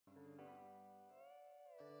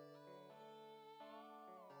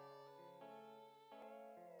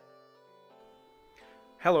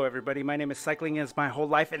Hello everybody, my name is Cycling is my whole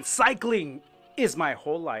life, and cycling is my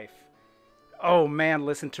whole life. Oh man,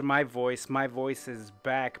 listen to my voice. My voice is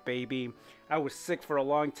back, baby. I was sick for a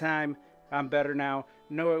long time. I'm better now.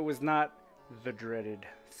 No, it was not the dreaded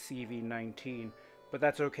CV-19, but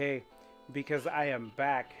that's okay because I am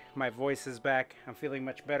back. My voice is back. I'm feeling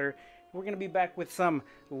much better. We're going to be back with some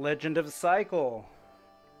Legend of Cycle,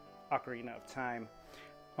 Ocarina of Time.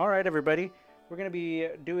 Alright everybody, we're going to be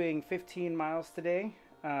doing 15 miles today.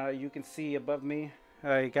 You can see above me,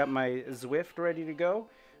 I got my Zwift ready to go.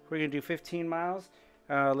 We're going to do 15 miles.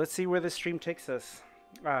 Let's see where this stream takes us.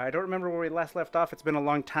 I don't remember where we last left off. It's been a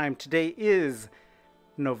long time. Today is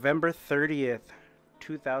November 30th,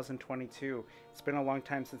 2022. It's been a long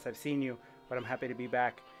time since I've seen you, but I'm happy to be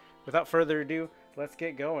back. Without further ado, let's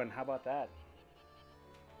get going. How about that?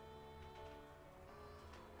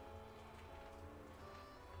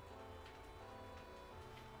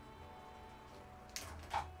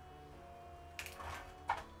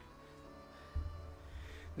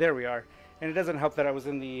 There we are. And it doesn't help that I was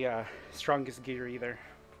in the strongest gear either.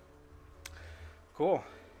 Cool.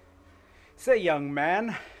 Say, young man.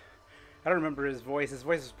 I don't remember his voice. His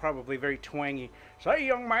voice is probably very twangy. Say,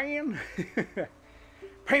 young man.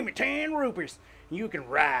 Pay me 10 rupees. You can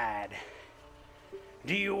ride.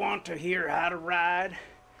 Do you want to hear how to ride?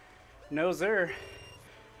 No, sir.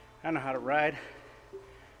 I know how to ride.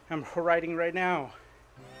 I'm riding right now.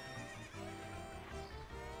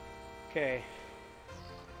 Okay.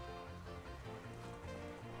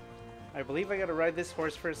 I believe I gotta ride this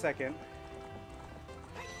horse for a second.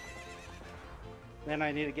 Then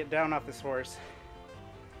I need to get down off this horse.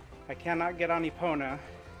 I cannot get on Epona.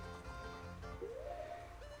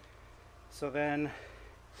 So then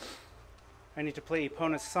I need to play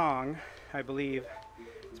Epona's song, I believe.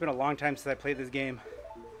 It's been a long time since I played this game.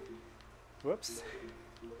 Whoops.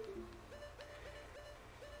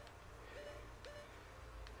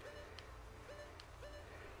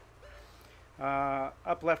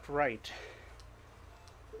 Up, left, right.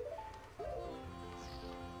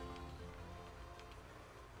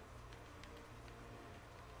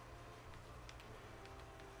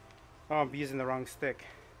 Oh, I'm using the wrong stick.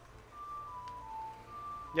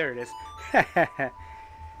 There it is. Like I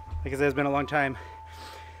said, it's been a long time.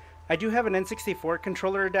 I do have an N64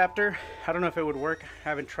 controller adapter. I don't know if it would work. I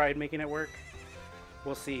haven't tried making it work.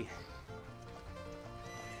 We'll see.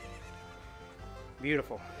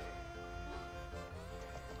 Beautiful.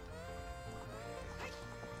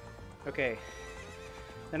 Okay,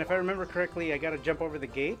 and if I remember correctly, I gotta jump over the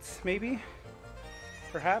gates, maybe?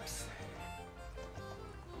 Perhaps?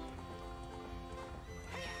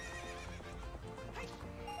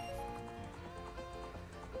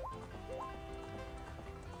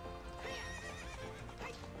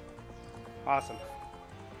 Awesome.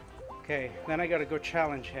 Okay, then I gotta go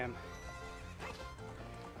challenge him.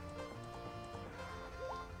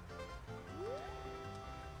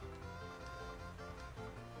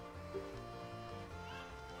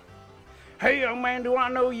 Hey young man, do I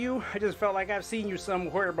know you? I just felt like I've seen you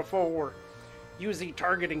somewhere before. Using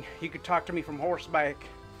targeting, you could talk to me from horseback.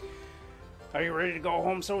 Are you ready to go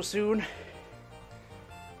home so soon?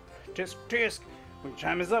 Tisk tisk. When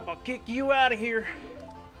time is up, I'll kick you out of here.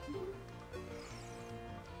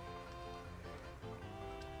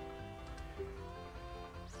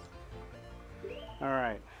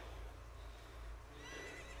 Alright.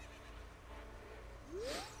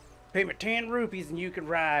 Pay me 10 rupees and you can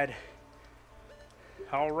ride.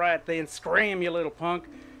 Alright then, scram, you little punk.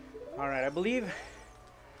 Alright, I believe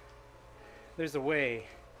there's a way.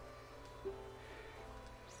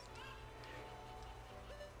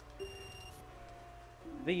 I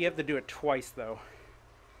think you have to do it twice, though.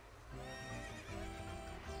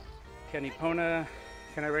 Can Epona...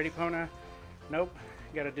 Can I ride Epona? Nope.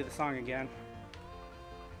 Gotta do the song again.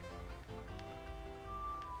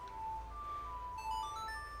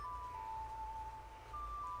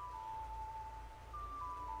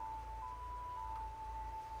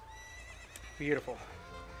 Beautiful.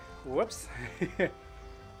 Whoops. I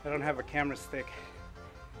don't have a camera stick.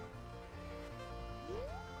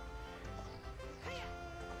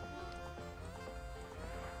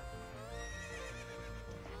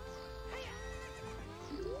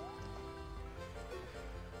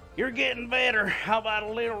 You're getting better. How about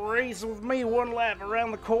a little race with me, one lap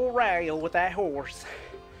around the corral with that horse?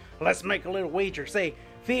 Let's make a little wager. Say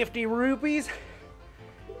 50 rupees?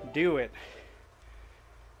 Do it.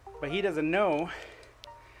 But he doesn't know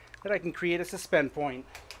that I can create a suspend point.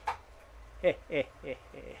 Heh heh heh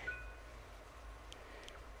heh.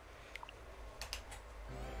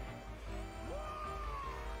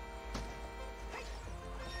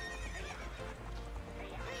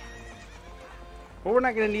 But we're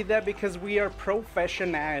not going to need that because we are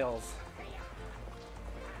professionals.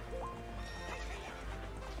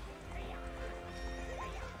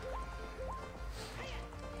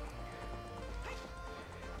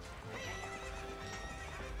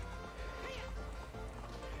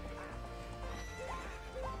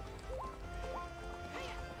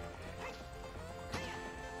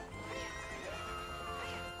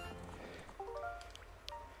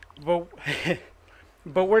 But,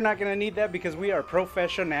 but we're not going to need that because we are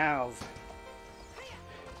professionals.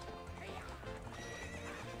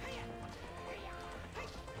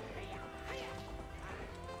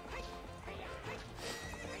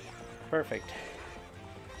 Perfect.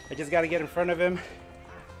 I just got to get in front of him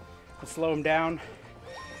and slow him down.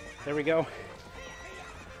 There we go.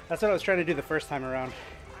 That's what I was trying to do the first time around.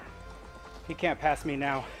 He can't pass me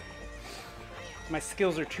now. My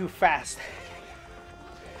skills are too fast.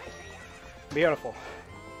 Beautiful.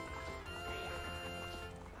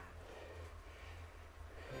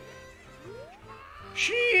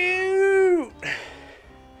 Shoot!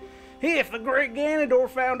 If the great Ganondorf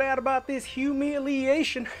found out about this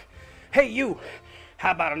humiliation. Hey you,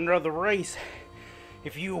 how about another race?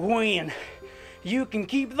 If you win, you can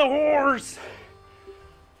keep the horse.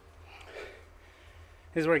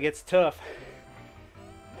 This is where it gets tough.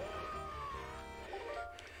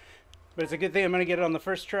 But it's a good thing I'm going to get it on the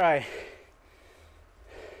first try.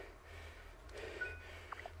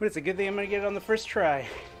 But it's a good thing I'm going to get it on the first try.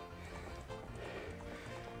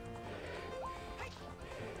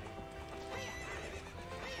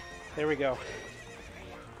 There we go.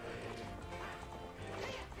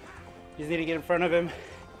 Just need to get in front of him.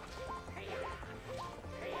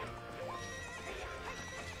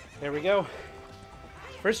 There we go.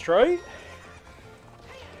 First try.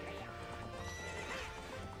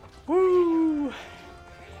 Woo!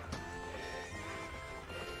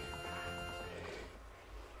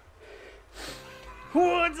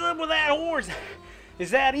 What's up with that horse?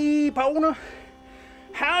 Is that Epona?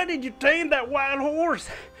 How did you tame that wild horse?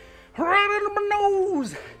 Right under my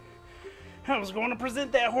nose! I was going to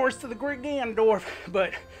present that horse to the great Ganondorf,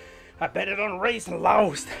 but I bet it on a race and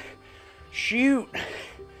lost. Shoot!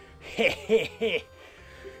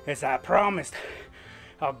 As I promised,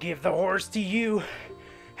 I'll give the horse to you.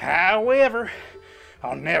 However,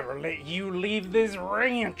 I'll never let you leave this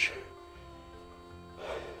ranch.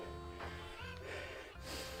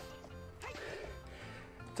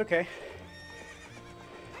 It's okay.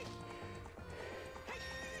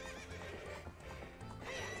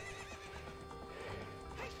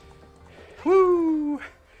 Woo!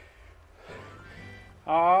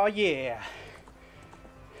 Oh yeah.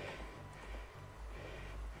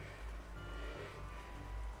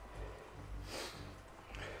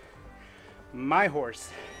 My horse.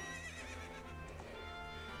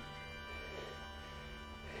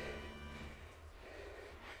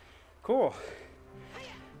 Cool.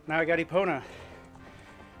 Now I got Epona.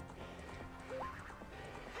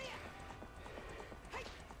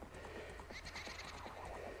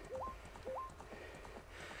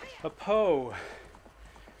 A Poe.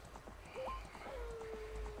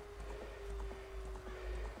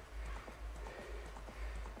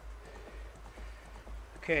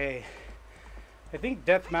 Okay. I think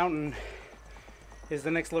Death Mountain is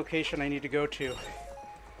the next location I need to go to.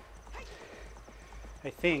 I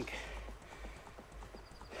think.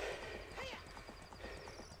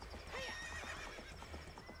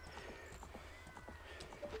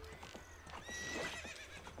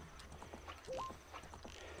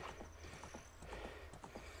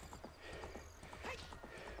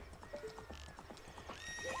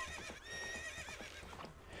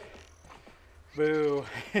 Boo.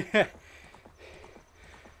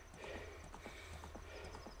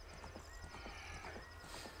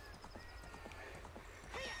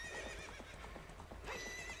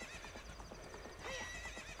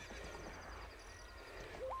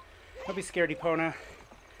 Don't be scared, Epona.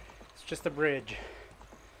 It's just a bridge.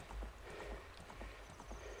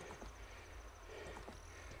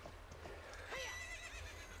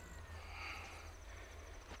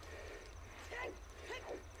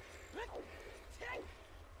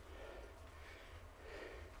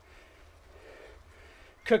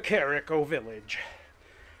 Kakariko Village.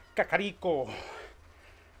 Kakariko.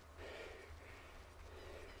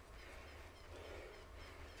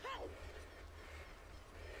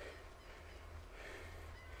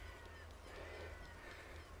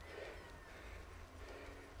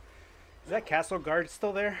 Is that castle guard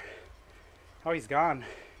still there? Oh, he's gone.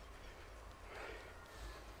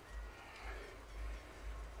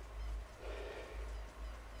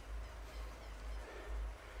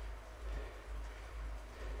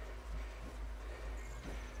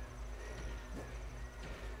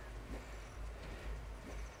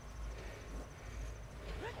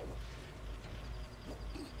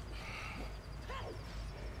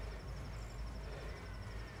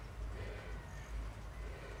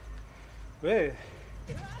 Ugh.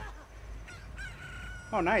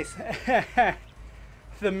 Oh, nice.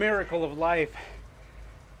 The miracle of life.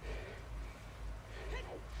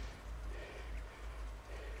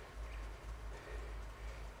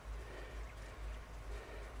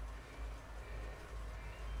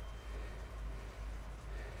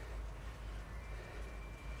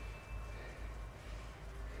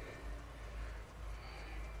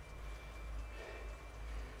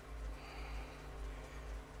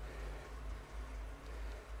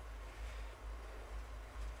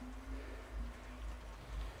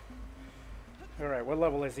 Alright, what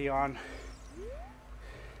level is he on?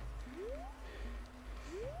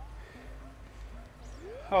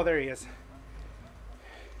 Oh, there he is.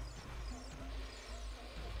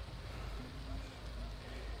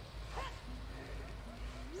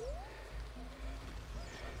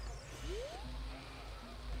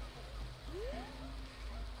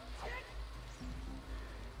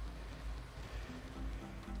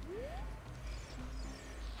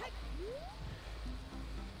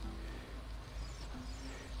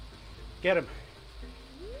 Get him.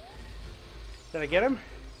 Did I get him?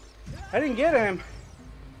 I didn't get him.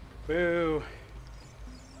 Boo.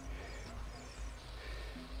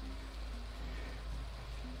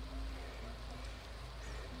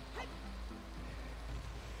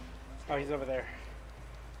 Oh, he's over there.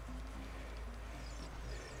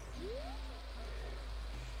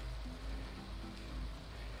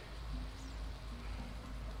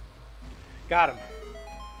 Got him.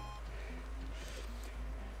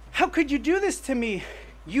 How could you do this to me?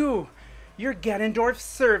 You're Ganondorf's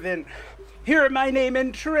servant. Hear my name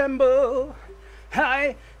and tremble.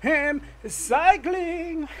 I am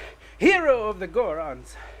Cycling, hero of the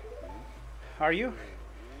Gorons. Are you?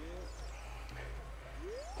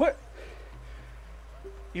 What?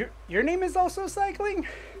 Your name is also Cycling?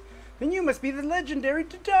 Then you must be the legendary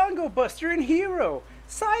Dodongo Buster and hero,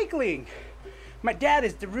 Cycling. My dad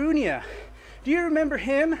is Darunia. Do you remember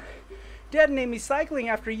him? Dad named me Cycling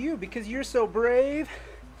after you because you're so brave.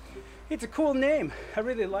 It's a cool name. I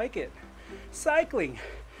really like it. Cycling.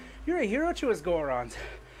 You're a hero to us Gorons.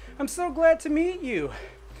 I'm so glad to meet you.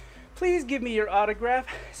 Please give me your autograph.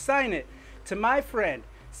 Sign it. To my friend,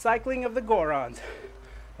 Cycling of the Gorons.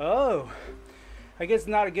 Oh, I guess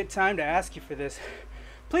not a good time to ask you for this.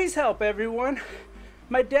 Please help everyone.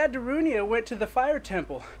 My dad Darunia went to the fire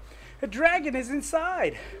temple. A dragon is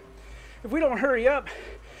inside. If we don't hurry up,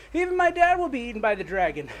 even my dad will be eaten by the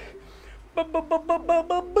dragon.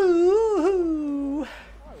 Boo-hoo.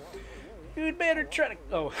 You'd better try to...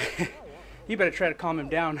 Oh, you better try to calm him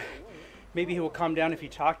down. Maybe he will calm down if you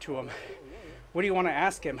talk to him. What do you want to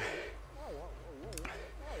ask him?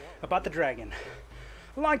 About the dragon.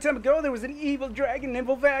 A long time ago, there was an evil dragon named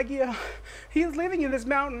Volvagia. He was living in this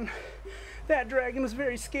mountain. That dragon was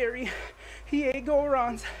very scary. He ate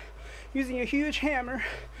Gorons using a huge hammer.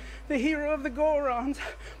 The hero of the Gorons...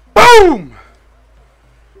 Boom!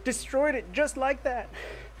 Destroyed it just like that.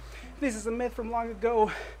 This is a myth from long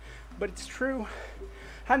ago, but it's true.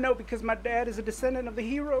 I know because my dad is a descendant of the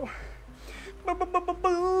hero. Boo!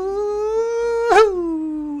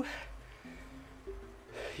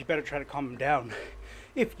 You better try to calm him down,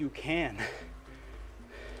 if you can.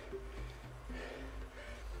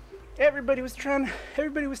 Everybody was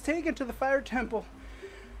taken to the fire temple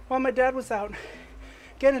while my dad was out.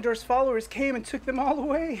 Ganondorf's followers came and took them all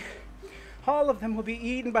away. All of them will be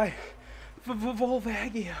eaten by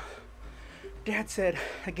Volvagia. Dad said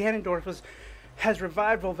Ganondorf has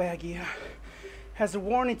revived Volvagia. As a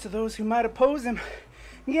warning to those who might oppose him,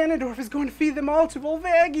 Ganondorf is going to feed them all to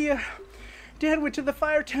Volvagia. Dad went to the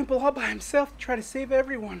fire temple all by himself to try to save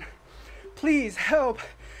everyone. Please help.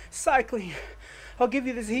 Cycling. I'll give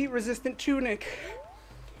you this heat-resistant tunic.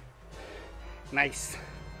 Nice.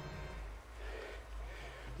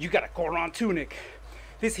 You got a Goron tunic.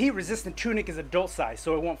 This heat-resistant tunic is adult size,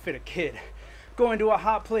 so it won't fit a kid. Going to a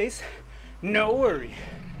hot place? No worry.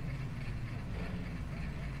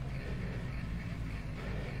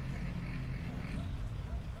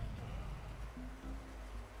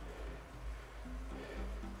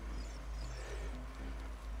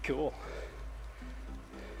 Cool.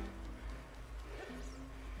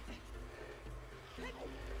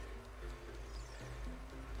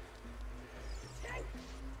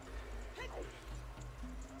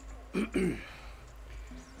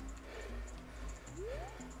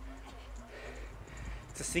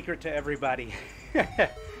 It's a secret to everybody.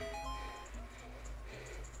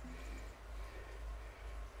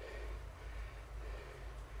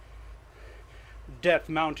 Death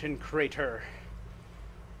Mountain Crater.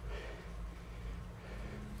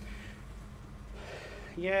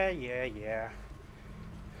 Yeah.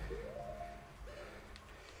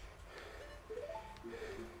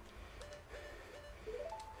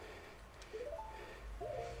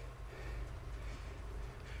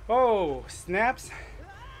 Oh, snaps.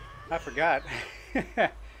 I forgot.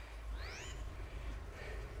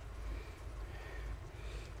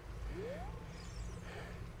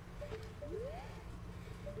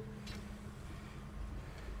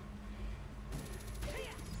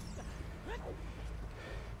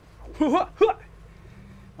 Oh,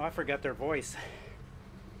 I forgot their voice.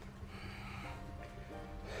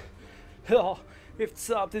 Oh, it's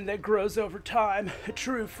something that grows over time, a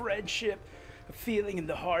true friendship, a feeling in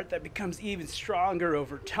the heart that becomes even stronger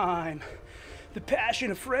over time. The passion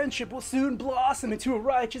of friendship will soon blossom into a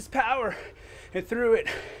righteous power, and through it,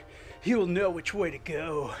 you will know which way to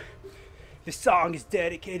go. This song is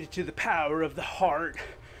dedicated to the power of the heart.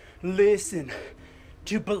 Listen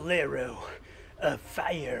to Bolero of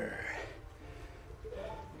Fire.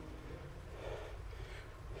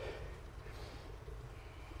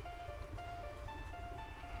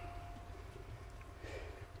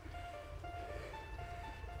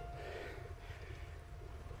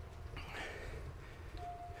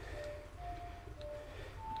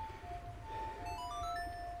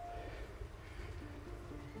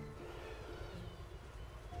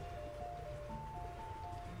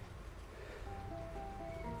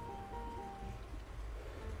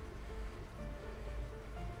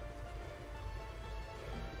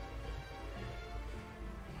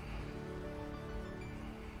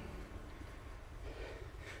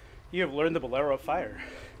 You have learned the Bolero of Fire.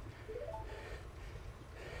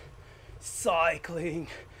 Cycling.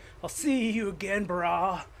 I'll see you again,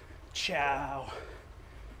 brah. Ciao.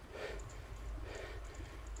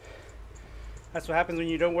 That's what happens when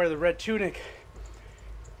you don't wear the red tunic.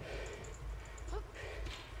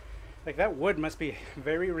 Like, that wood must be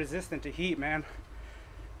very resistant to heat, man.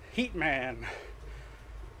 Heat man.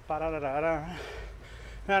 Ba-da-da-da-da.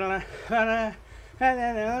 Da-da-da-da-da.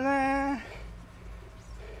 Da-da-da-da-da.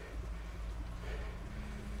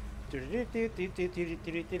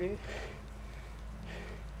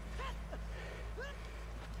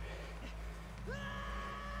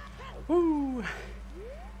 Woo.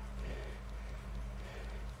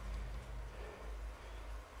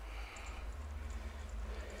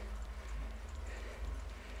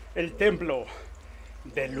 El templo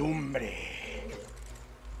del hombre.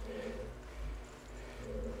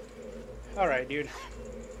 Alright, dude.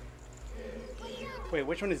 Wait,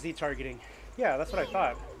 which one is Z targeting? Yeah, that's what I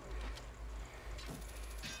thought.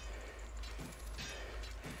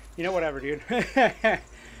 You know, whatever, dude.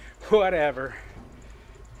 Whatever.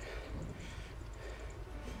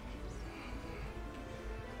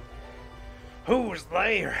 Who's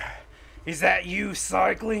there? Is that you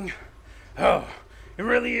cycling? Oh, it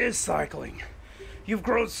really is cycling. You've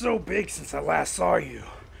grown so big since I last saw you.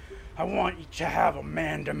 I want you to have a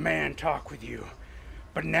man-to-man talk with you.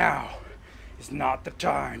 But now is not the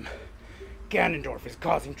time. Ganondorf is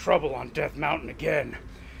causing trouble on Death Mountain again.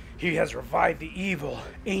 He has revived the evil,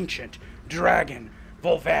 ancient dragon,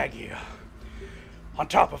 Volvagia. On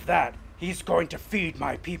top of that, he's going to feed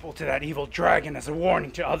my people to that evil dragon as a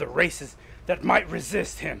warning to other races that might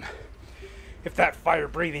resist him. If that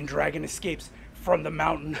fire-breathing dragon escapes from the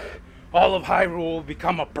mountain, all of Hyrule will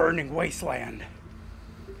become a burning wasteland.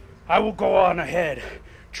 I will go on ahead,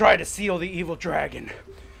 try to seal the evil dragon.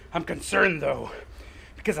 I'm concerned, though,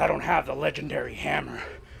 because I don't have the legendary hammer.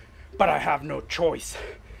 But I have no choice.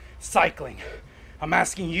 Cycling, I'm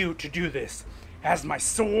asking you to do this as my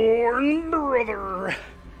sworn brother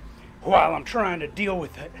while I'm trying to deal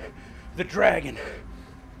with it, the dragon.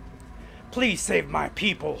 Please save my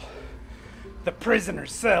people. The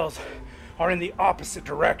prisoner's cells are in the opposite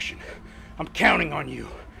direction. I'm counting on you.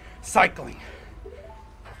 Cycling.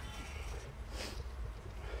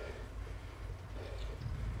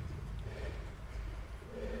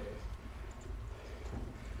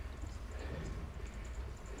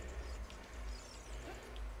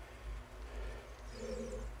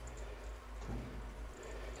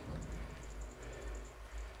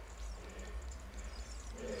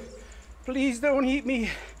 Please don't eat me.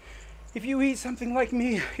 If you eat something like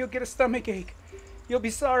me, you'll get a stomach ache. You'll be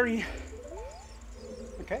sorry.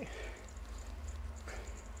 Okay.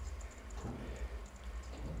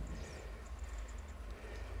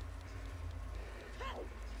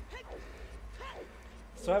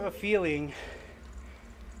 So I have a feeling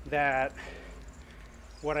that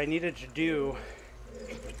what I needed to do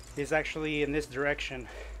is actually in this direction.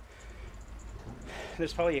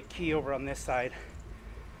 There's probably a key over on this side,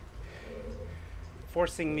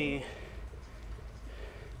 forcing me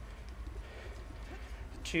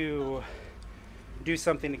to do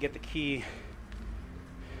something to get the key.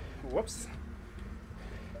 Whoops.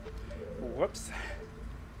 Whoops.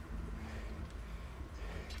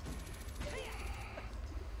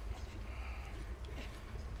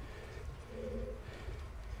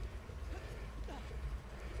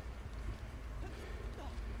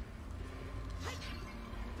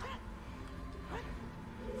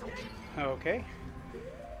 Okay.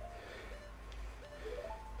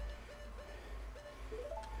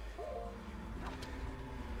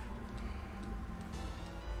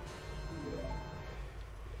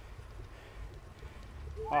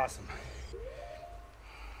 Awesome.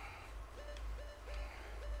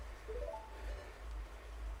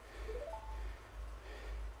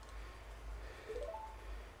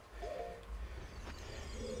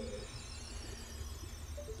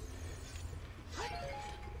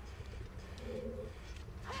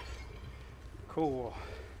 Cool.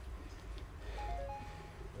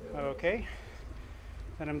 Okay.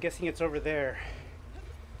 Then I'm guessing it's over there.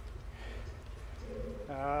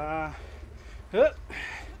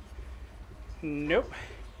 Nope.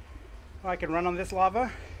 Oh, I can run on this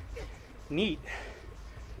lava? Neat.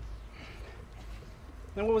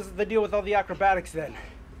 Then what was the deal with all the acrobatics then?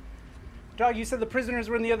 Dog, you said the prisoners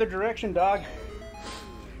were in the other direction, dog.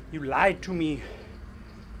 You lied to me.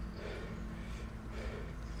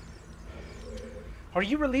 Are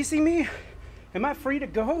you releasing me? Am I free to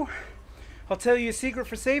go? I'll tell you a secret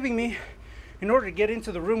for saving me. In order to get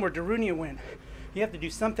into the room where Darunia went, you have to do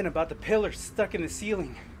something about the pillars stuck in the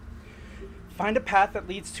ceiling. Find a path that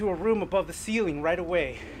leads to a room above the ceiling right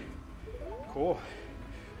away. Cool.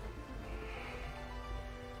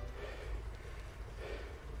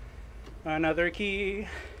 Another key.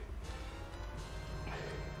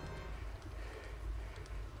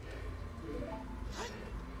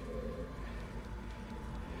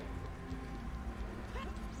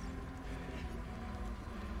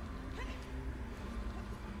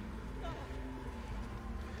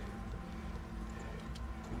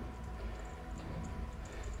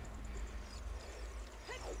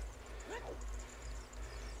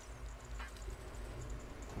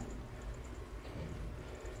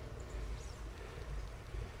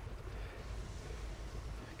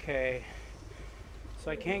 Okay, so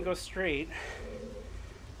I can't go straight,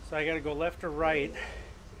 so I gotta go left or right.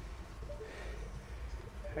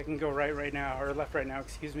 I can go right now, or left right now,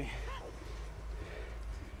 excuse me.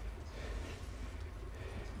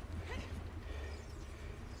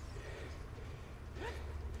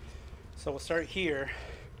 So we'll start here.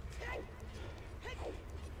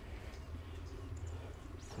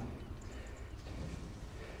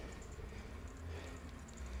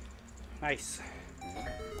 Nice.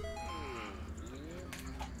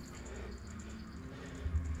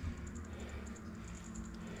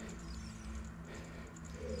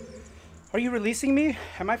 Are you releasing me?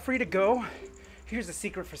 Am I free to go? Here's a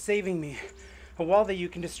secret for saving me. A wall that you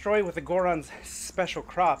can destroy with the Goron's special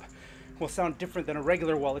crop will sound different than a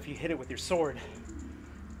regular wall if you hit it with your sword.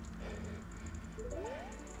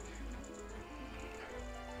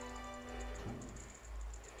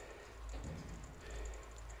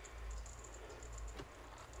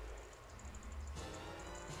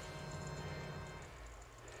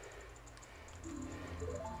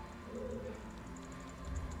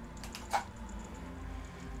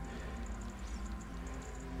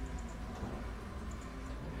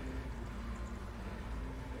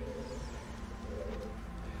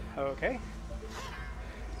 Okay.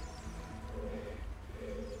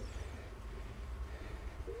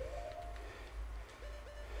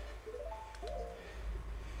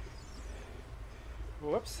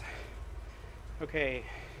 Whoops. Okay.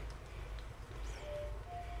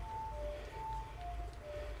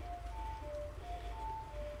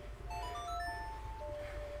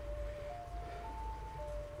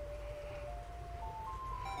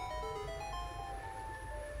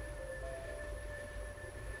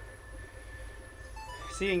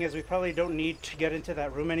 Seeing as we probably don't need to get into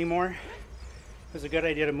that room anymore, it was a good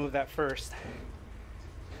idea to move that first.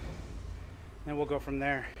 Then we'll go from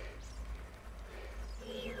there.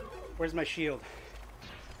 Where's my shield?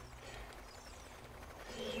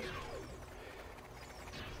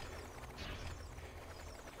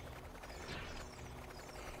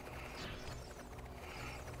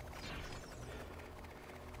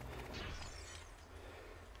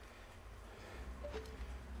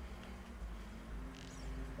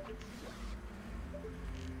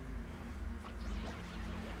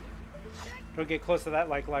 Don't get close to that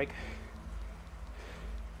like.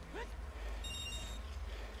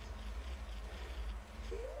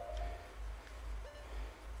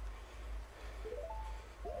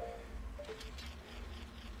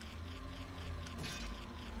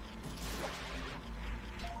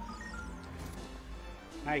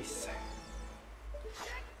 Nice.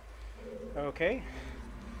 Okay.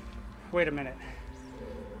 Wait a minute.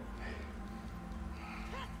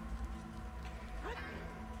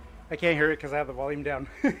 I can't hear it because I have the volume down.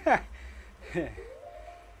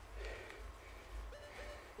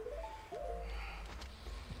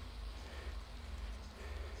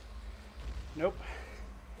 Nope.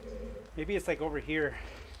 Maybe it's like over here.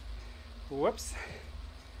 Whoops.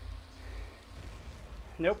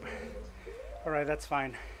 Nope. Alright, that's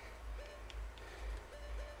fine.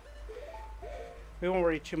 We won't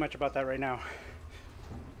worry too much about that right now.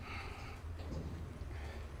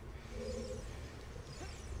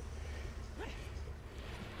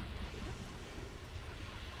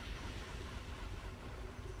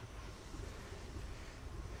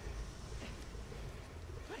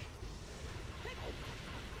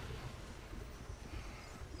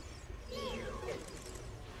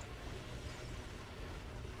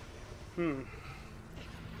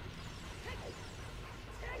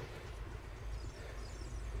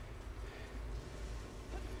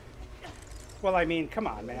 Well, I mean, come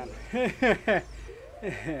on, man.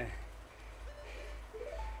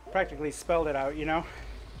 Practically spelled it out, you know?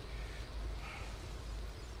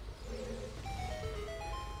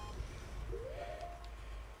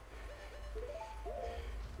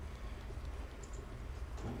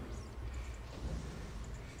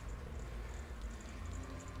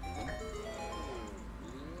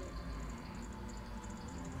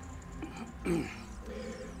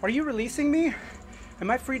 Are you releasing me?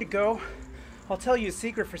 Am I free to go? I'll tell you a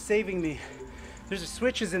secret for saving me. There's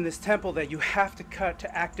switches in this temple that you have to cut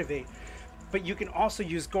to activate, but you can also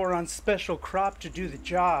use Goron's special crop to do the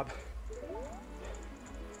job.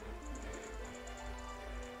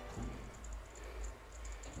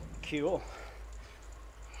 Cool.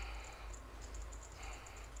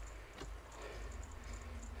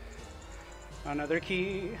 Another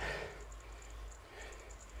key.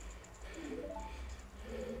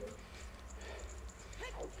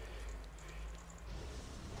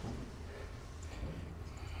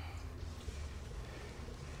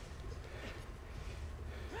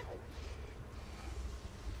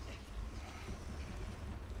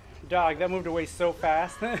 Dog, that moved away so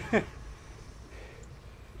fast.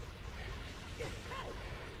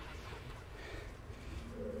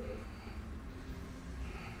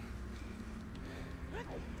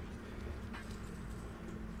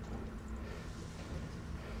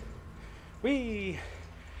 Wee!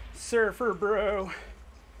 Surfer, bro.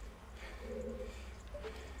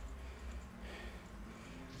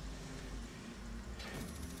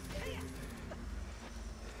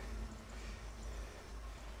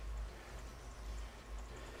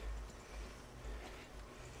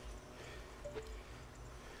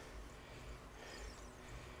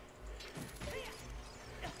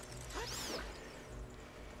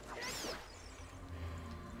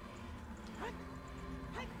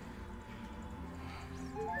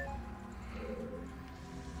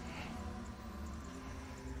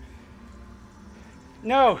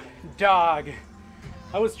 No, dog.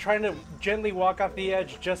 I was trying to gently walk off the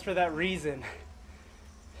edge just for that reason.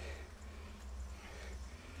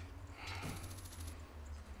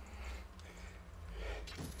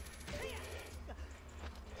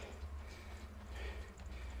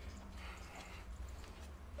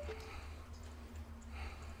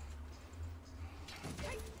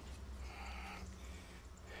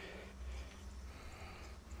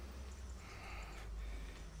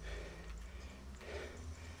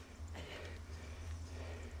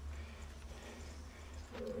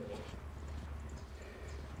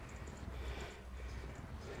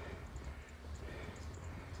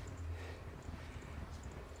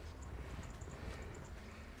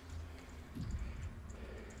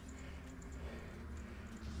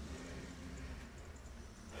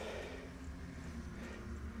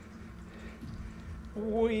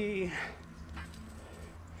 We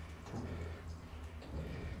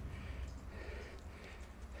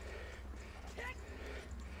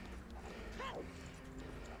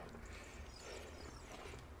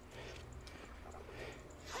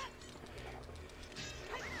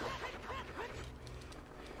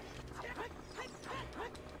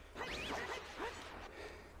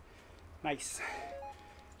nice.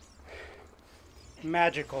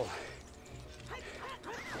 Magical.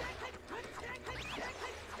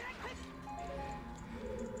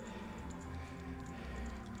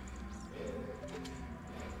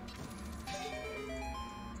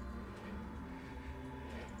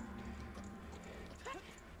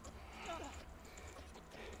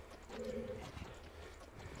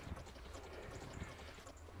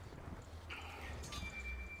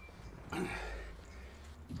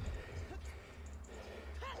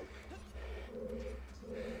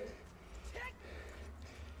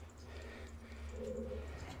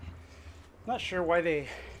 Not sure why they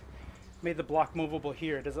made the block movable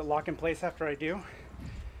here. Does it lock in place after I do?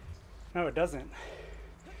 No, it doesn't.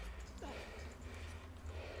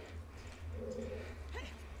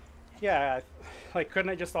 Yeah, like couldn't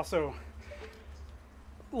I just also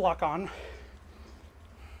lock on.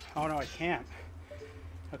 Oh no, I can't.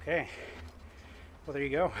 Okay. Well, there you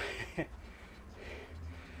go.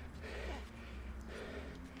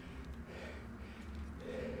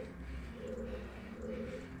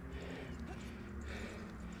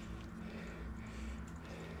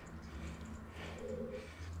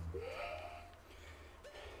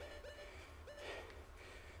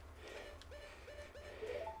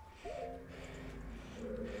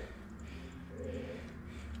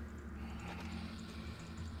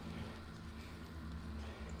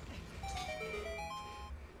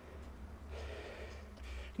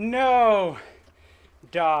 No,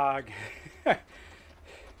 dog.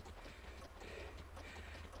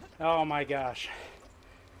 Oh my gosh.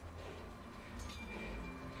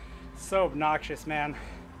 So obnoxious, man.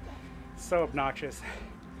 So obnoxious.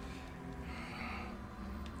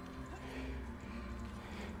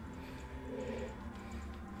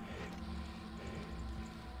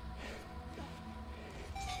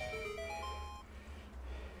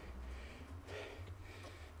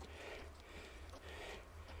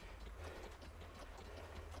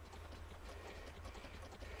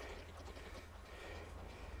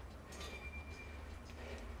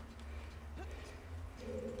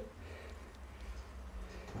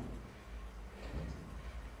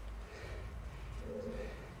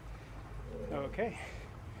 Okay,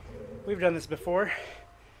 we've done this before.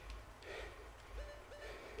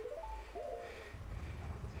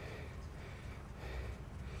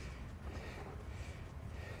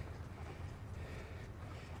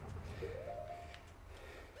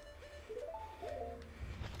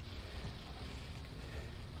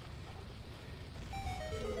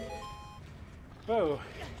 Whoa.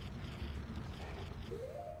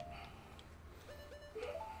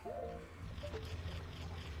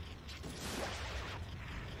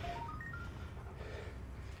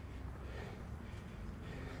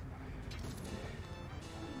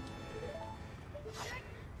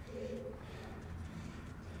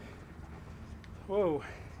 Whoa.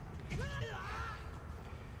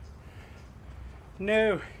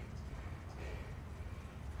 No.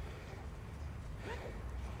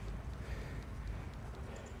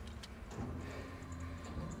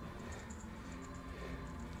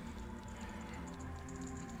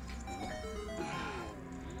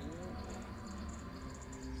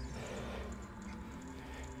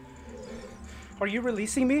 Are you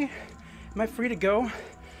releasing me? Am I free to go?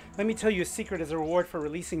 Let me tell you a secret as a reward for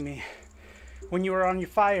releasing me. When you are on your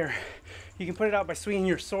fire, you can put it out by swinging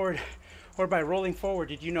your sword or by rolling forward.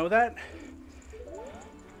 Did you know that?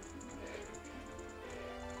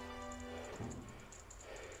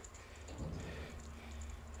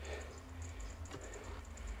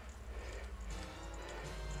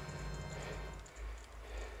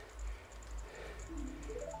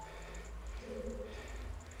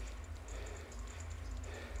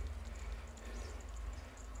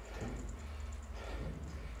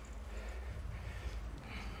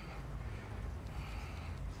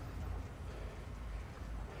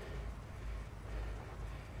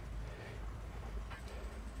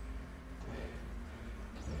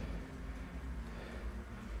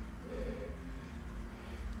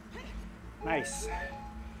 Nice.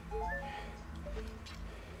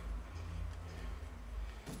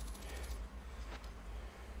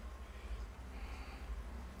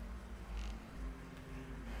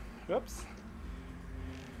 Oops.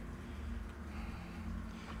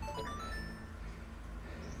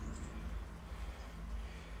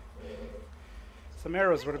 Some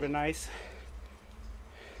arrows would have been nice.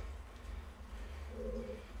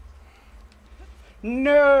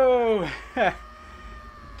 No!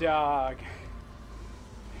 Dog.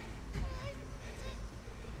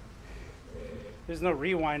 There's no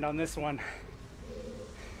rewind on this one.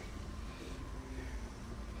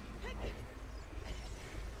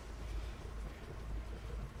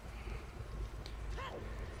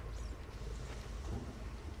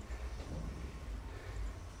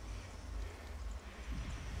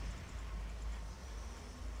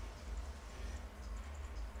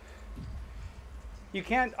 You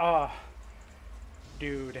can't, oh,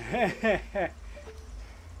 dude.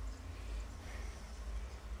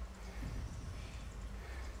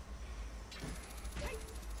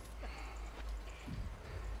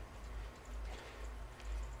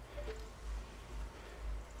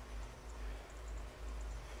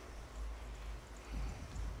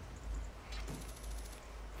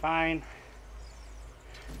 Fine.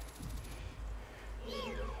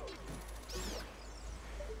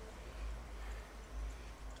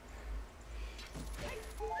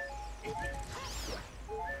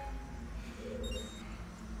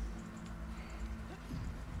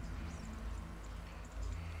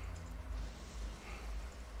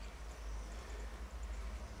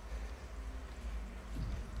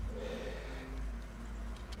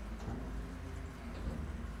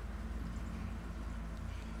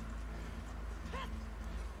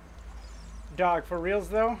 dog, for reals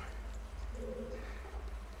though?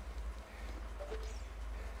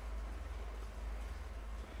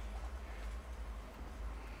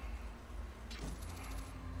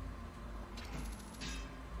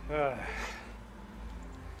 Ugh.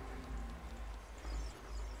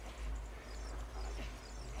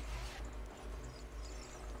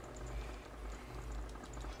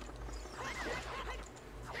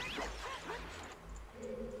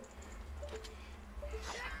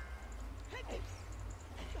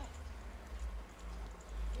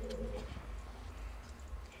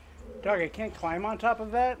 Dog, I can't climb on top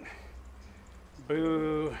of that?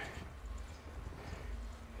 Boo.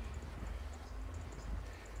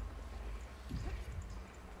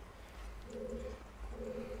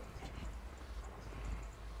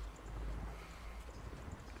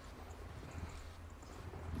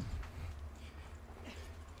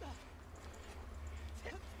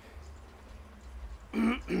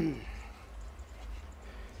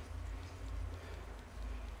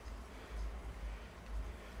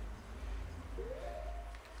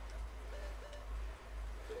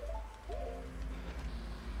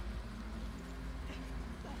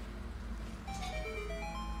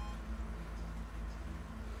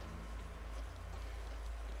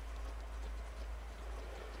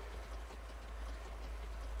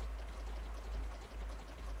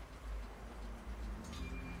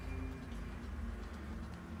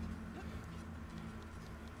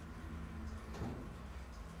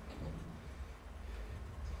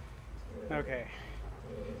 Okay.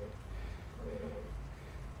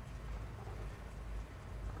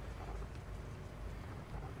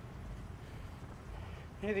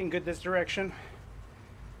 Anything good this direction?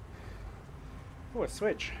 Oh, a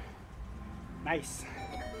switch. Nice.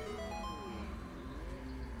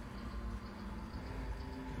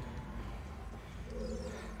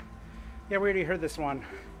 Yeah, we already heard this one.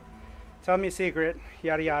 Tell me a secret,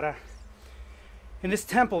 yada yada. In this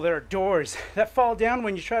temple, there are doors that fall down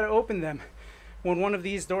when you try to open them. When one of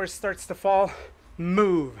these doors starts to fall,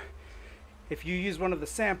 move. If you use one of the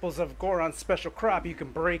samples of Goron's special crop, you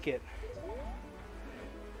can break it.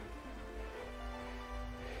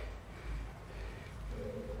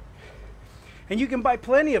 And you can buy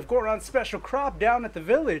plenty of Goron's special crop down at the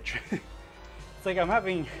village. It's like I'm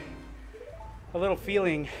having a little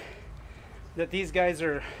feeling that these guys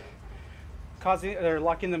are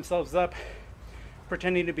locking themselves up,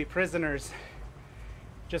 pretending to be prisoners,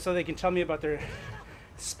 just so they can tell me about their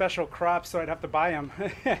special crops so I'd have to buy them.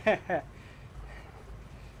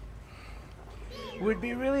 Would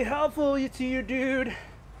be really helpful to you, dude.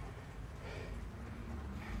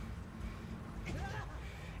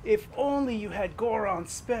 If only you had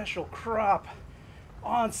Goron's special crop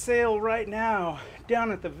on sale right now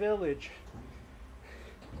down at the village.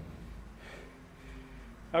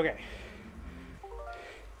 Okay.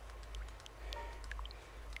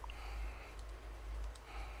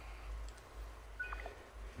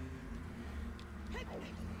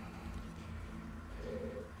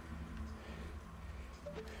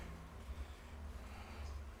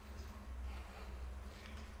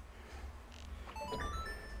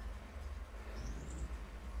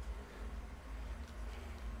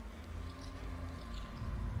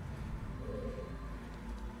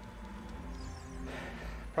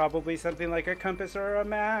 Probably something like a compass or a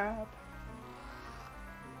map.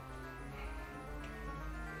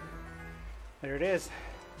 There it is.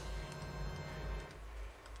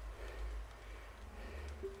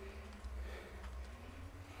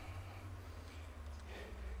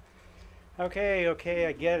 Okay, okay,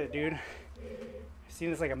 I get it, dude. I've seen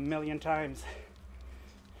this like a million times.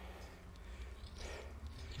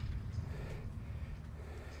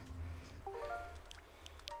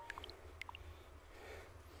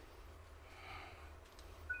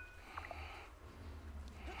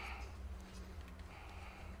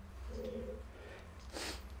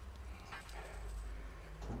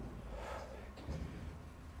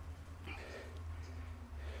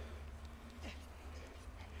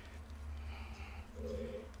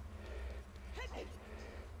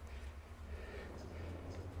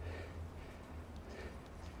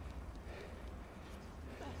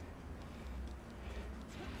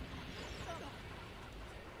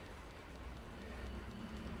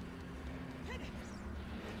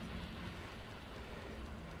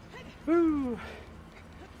 Woo!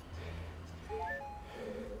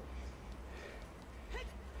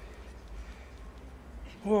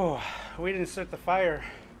 Whoa, we didn't start the fire.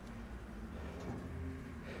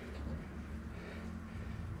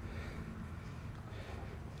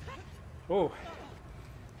 Oh.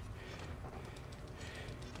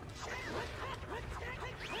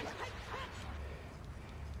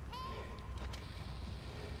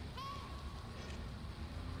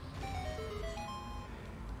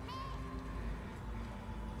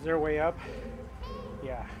 Is there a way up?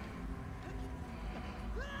 Yeah.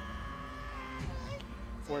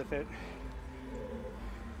 It's worth it.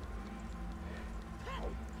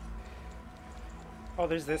 Oh,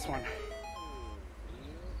 there's this one.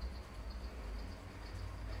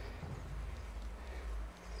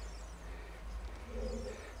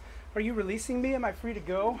 Are you releasing me? Am I free to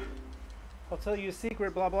go? I'll tell you a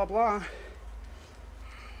secret, blah, blah, blah.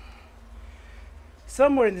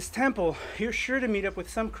 Somewhere in this temple, you're sure to meet up with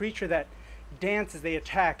some creature that dance as they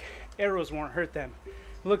attack. Arrows won't hurt them.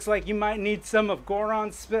 Looks like you might need some of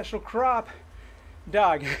Goron's special crop.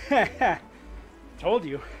 Dog. Told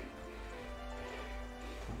you.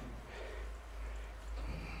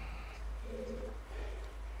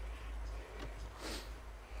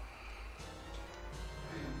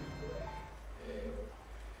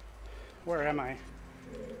 Where am I?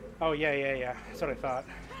 Oh, yeah. That's what I thought.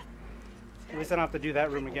 At least I don't have to do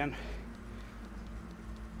that room again.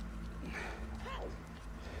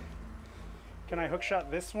 Can I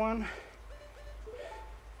hookshot this one?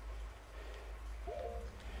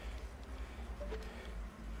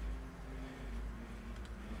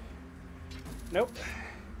 Nope.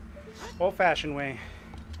 Old-fashioned way.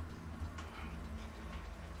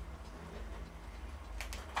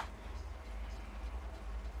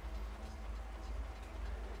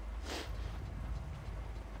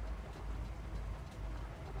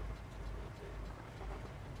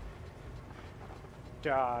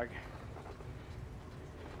 Dog.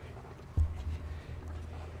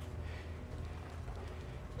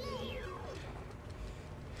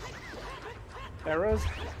 Arrows?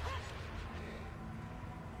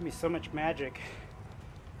 Give me so much magic.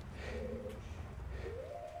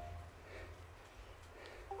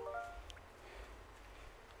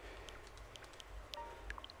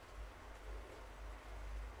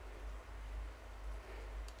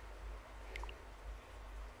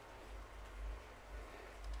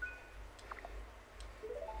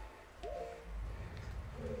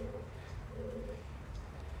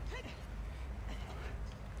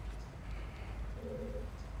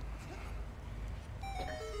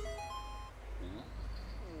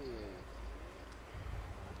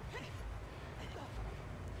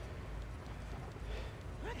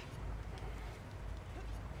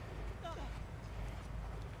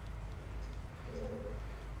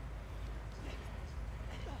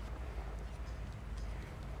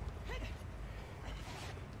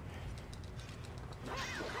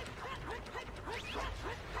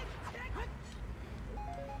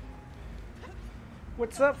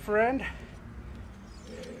 What's up, friend?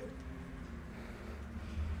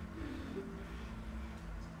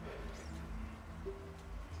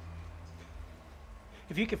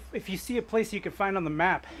 If you see a place you can find on the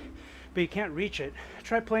map, but you can't reach it,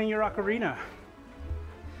 try playing your ocarina.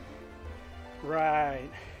 Right.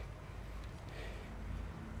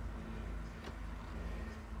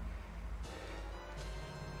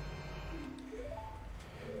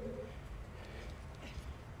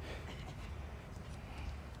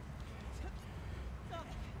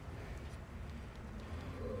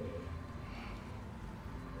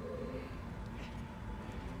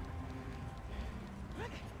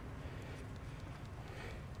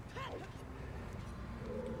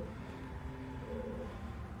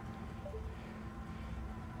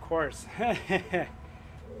 Of course.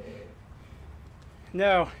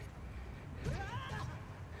 No.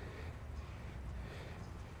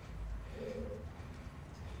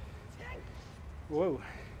 Whoa.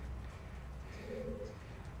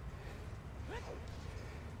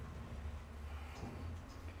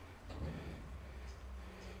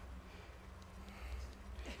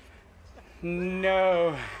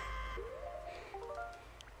 No.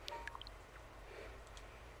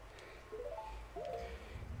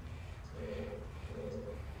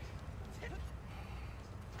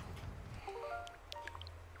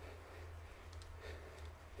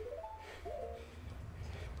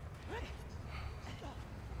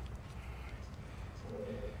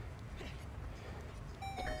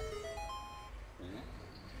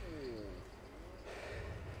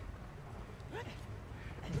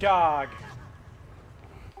 Dog.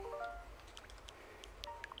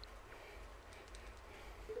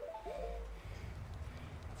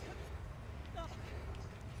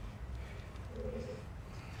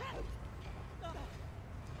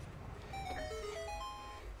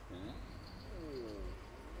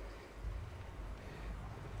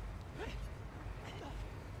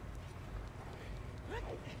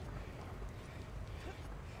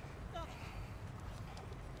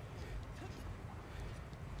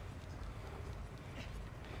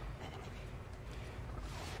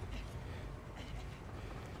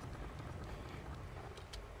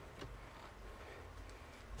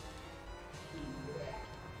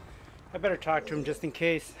 I better talk to him just in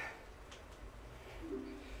case.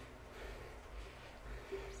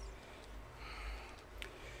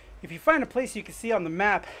 If you find a place you can see on the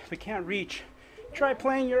map but can't reach, try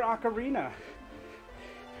playing your ocarina.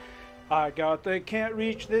 I got the can't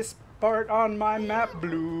reach this part on my map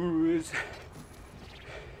blues.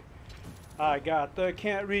 I got the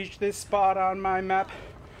can't reach this spot on my map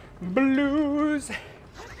blues.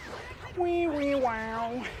 Wee wee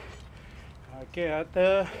wow.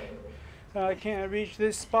 I can't reach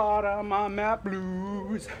this spot on my map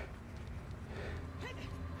blues.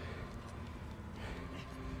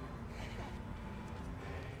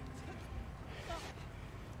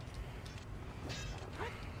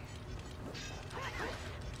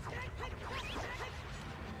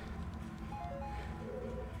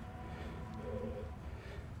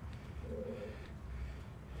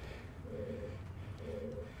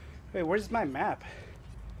 Wait, where's my map?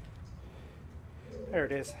 There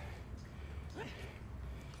it is.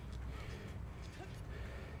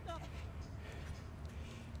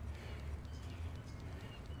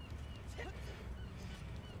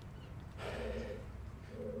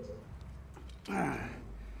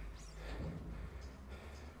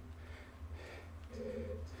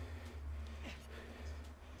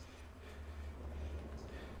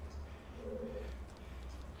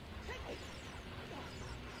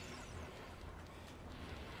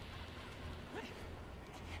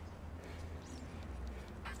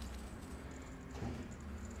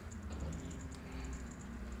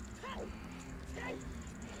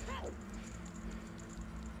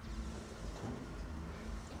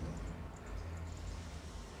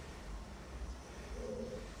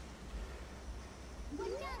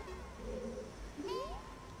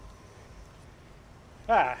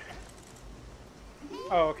 Ah.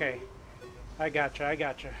 Oh, okay. I gotcha, I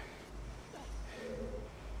gotcha.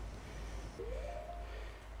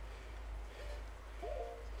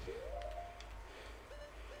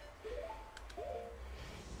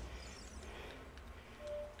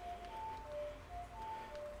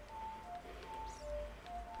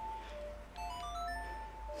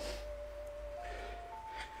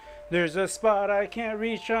 There's a spot I can't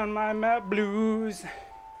reach on my map blues.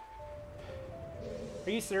 Are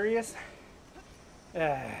you serious?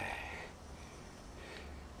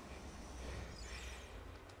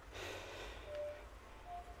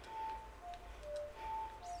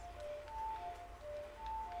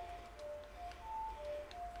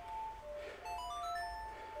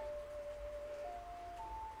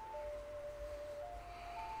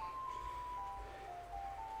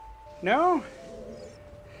 No?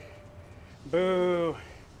 Boo.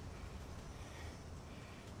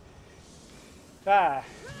 Ah.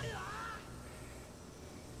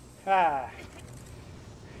 Ah.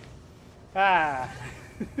 Ah.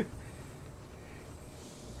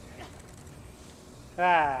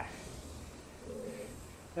 Ah.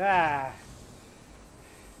 Ah.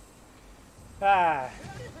 Ah.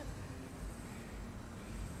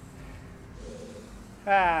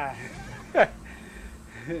 Ah.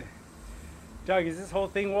 Doug, is this whole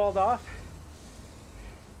thing walled off?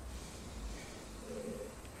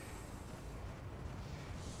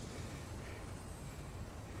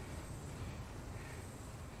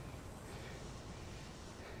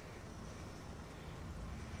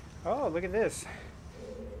 Oh, look at this.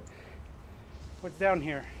 What's down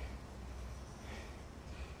here?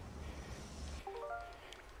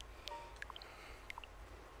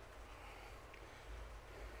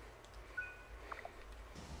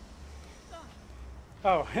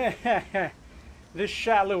 Oh, the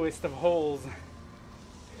shallowest of holes.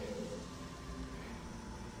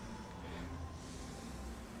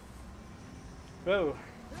 Whoa.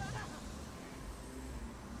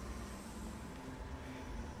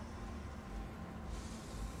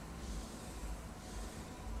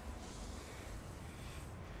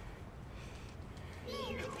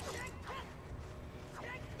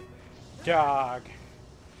 Dog.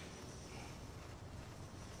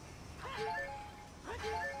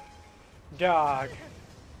 Dog.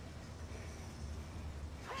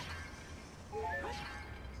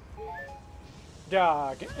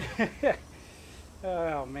 Dog.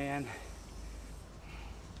 Oh, man.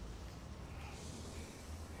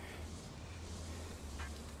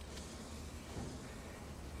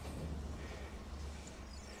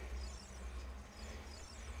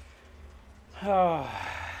 Oh.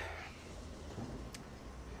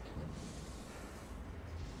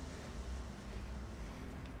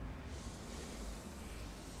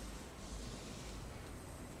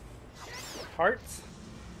 Hearts?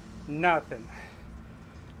 Nothing.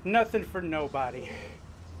 Nothing for nobody.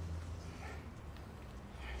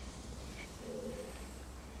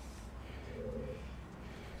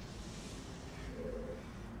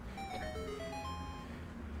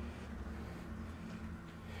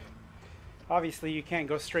 Obviously, you can't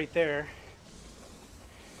go straight there.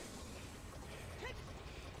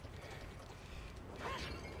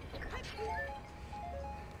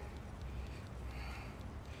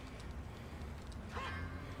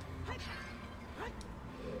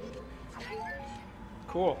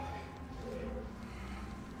 Cool.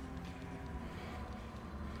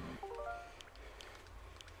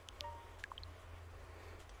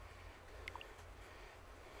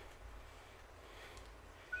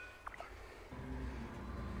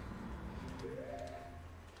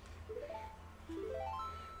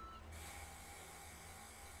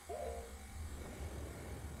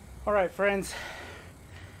 All right, friends.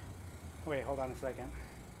 Wait, hold on a second.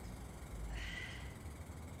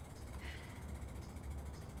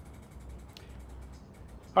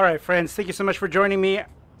 All right, friends, thank you so much for joining me.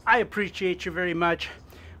 I appreciate you very much.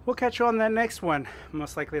 We'll catch you on that next one,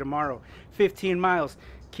 most likely tomorrow. 15 miles.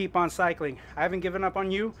 Keep on cycling. I haven't given up on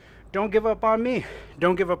you. Don't give up on me.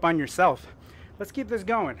 Don't give up on yourself. Let's keep this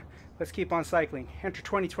going. Let's keep on cycling. Enter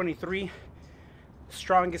 2023,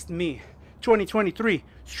 strongest me. 2023,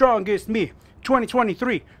 strongest me.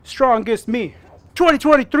 2023, strongest me.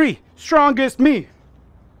 2023, strongest me.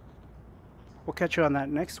 We'll catch you on that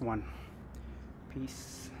next one.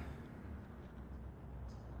 Peace.